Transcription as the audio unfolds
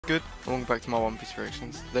Good. Welcome back to my One Piece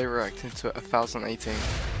reactions. Today we're reacting to 1018.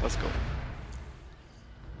 Let's go.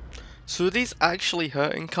 So are these actually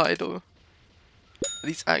hurting Kaido? Are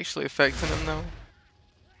these actually affecting him now?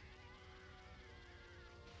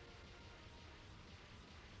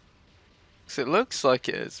 Because it looks like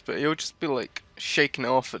it is, but he'll just be like shaking it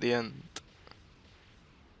off at the end.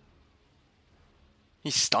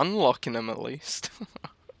 He's stun locking him at least.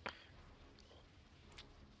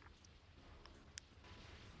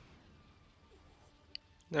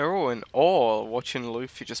 They're all in awe watching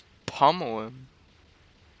Luffy just pummel him.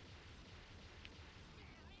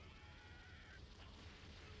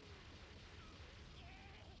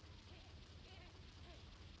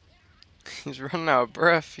 He's running out of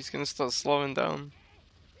breath. He's gonna start slowing down.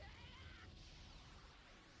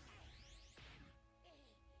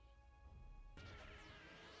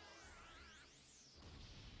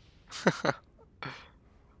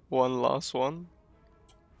 One last one.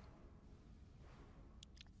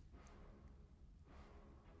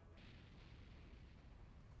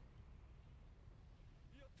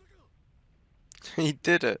 He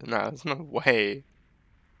did it. No, there's no way.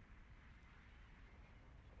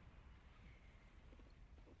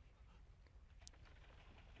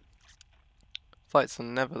 Fights are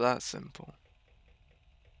never that simple.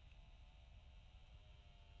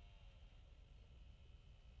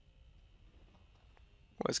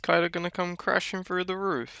 Is Kaido gonna come crashing through the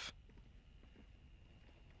roof?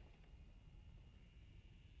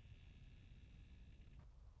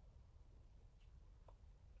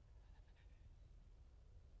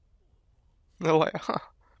 They're like, huh,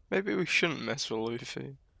 maybe we shouldn't mess with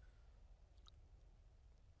Luffy.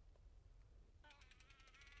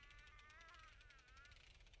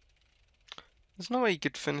 There's no way he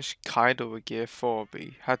could finish Kaido with Gear 4, but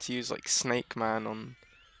he had to use like Snake Man on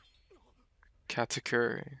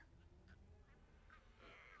Katakuri.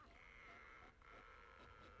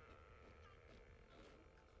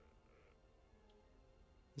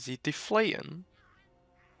 Is he deflating?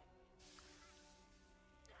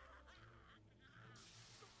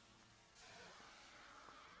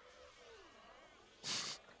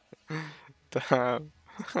 Damn.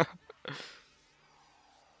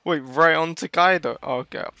 Wait, right onto Kaido? Oh,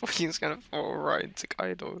 okay, I thought he was gonna fall right into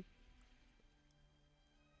Kaido.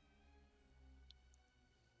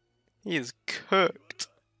 He is cooked.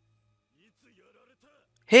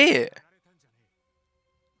 Here!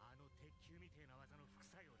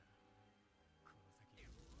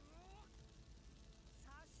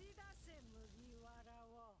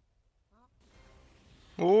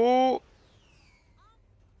 Oh!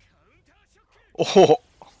 Oh!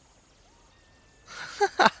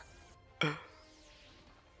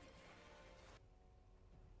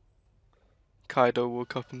 Kaido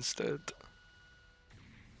woke up instead.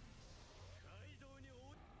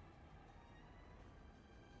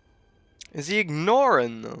 Is he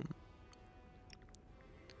ignoring them?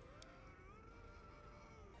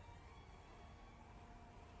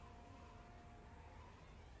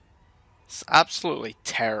 It's absolutely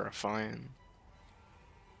terrifying.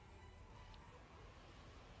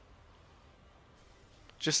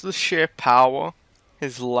 Just the sheer power,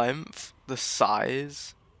 his length, the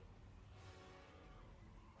size.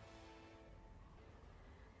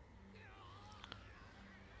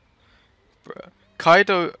 Bruh.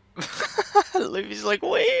 Kaido. Luffy's like,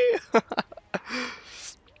 wait.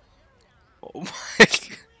 Oh my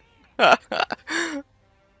god.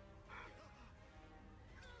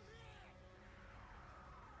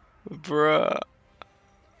 Bruh.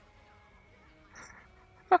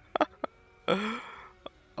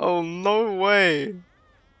 Oh, no way.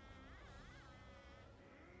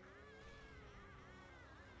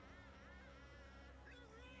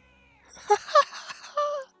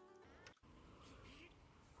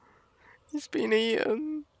 He's been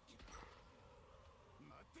eaten.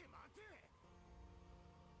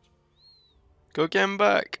 Go get him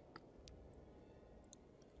back.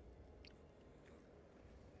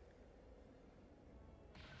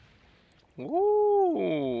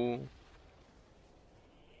 Ooh.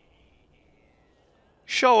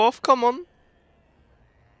 Show off, come on.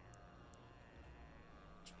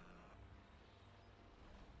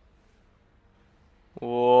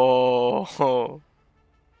 Whoa.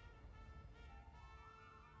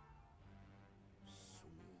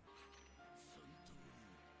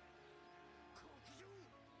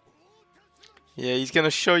 Yeah, he's gonna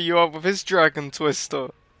show you up with his Dragon Twister.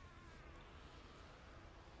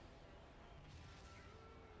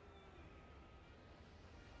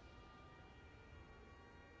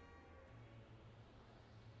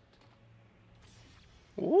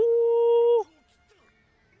 Ooh.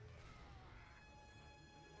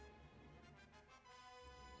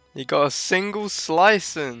 You got a single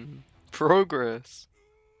slice in progress.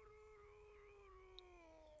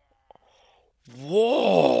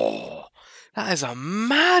 Whoa! That is a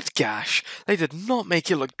mad gash. They did not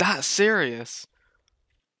make it look that serious.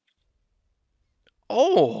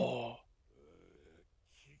 Oh!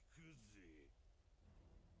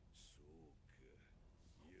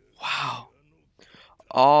 Wow.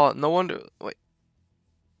 Oh, no wonder. Wait.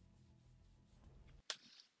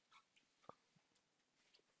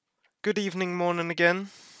 Good evening, morning again.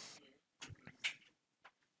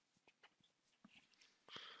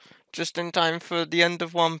 Just in time for the end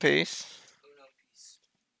of One Piece.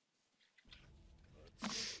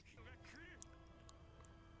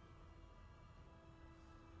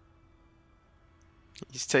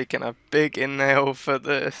 He's taking a big inhale for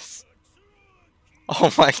this.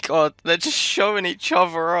 Oh my god, they're just showing each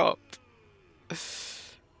other up.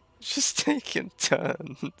 Just taking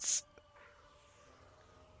turns.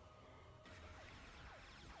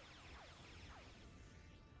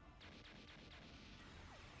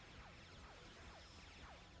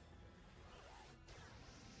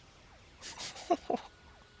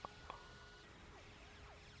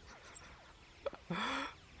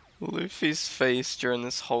 Luffy's face during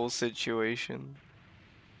this whole situation.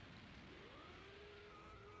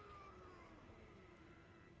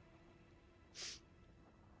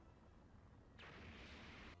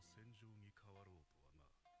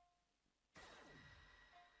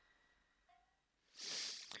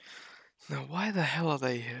 Now, why the hell are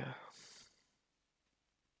they here?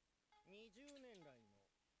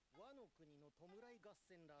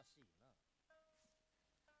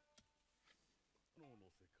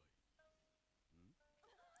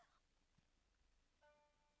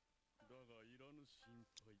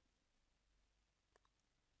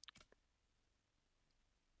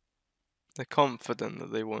 They're confident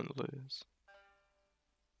that they won't lose.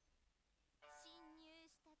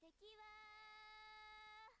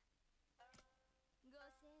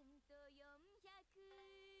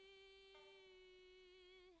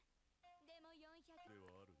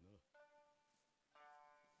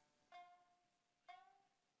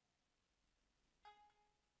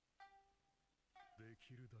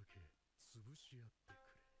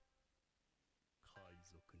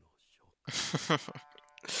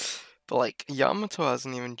 But like, Yamato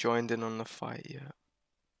hasn't even joined in on the fight yet.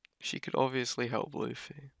 She could obviously help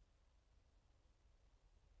Luffy.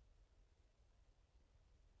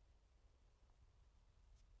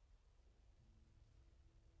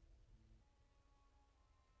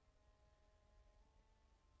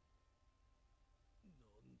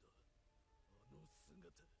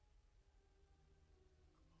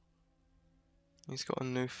 He's got a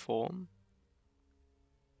new form.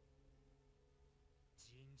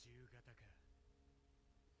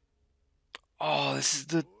 Oh, this is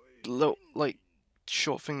the little, like,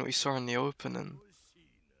 short thing that we saw in the opening.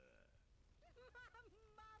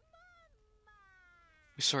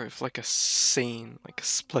 We saw it for like a scene, like a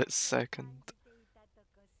split second.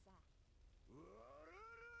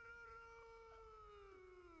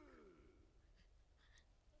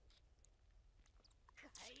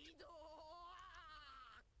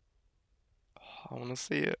 Oh, I wanna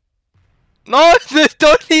see it. No, they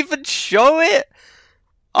don't even show it!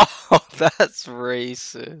 Oh, that's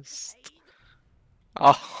racist.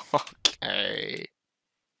 Oh, okay.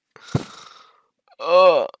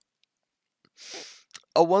 I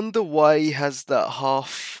wonder why he has that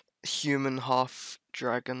half human, half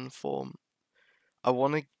dragon form. I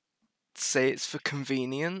want to say it's for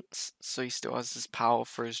convenience, so he still has his power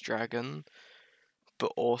for his dragon,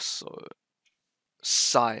 but also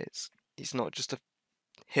size. He's not just a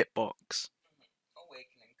hitbox.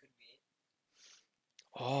 Awakening could be.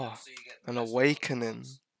 Oh, So you get an best awakening.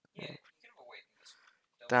 Yeah, you could have awakened this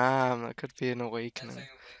one. Damn, that could be an That's awakening. how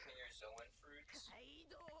you awaken your Zoan fruits. Is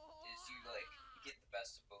you get the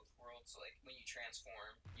best of both worlds. So when you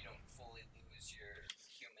transform, you don't fully lose your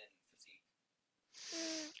human physique.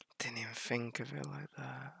 Didn't even think of it like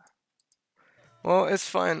that. Well, it's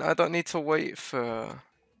fine. I don't need to wait for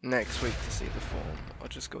next week to see the form. I'll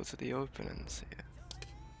just go to the open and see it.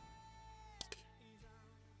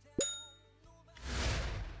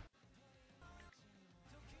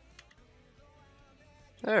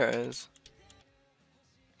 There it is.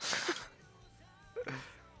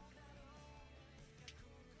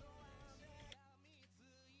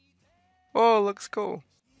 Oh, looks cool.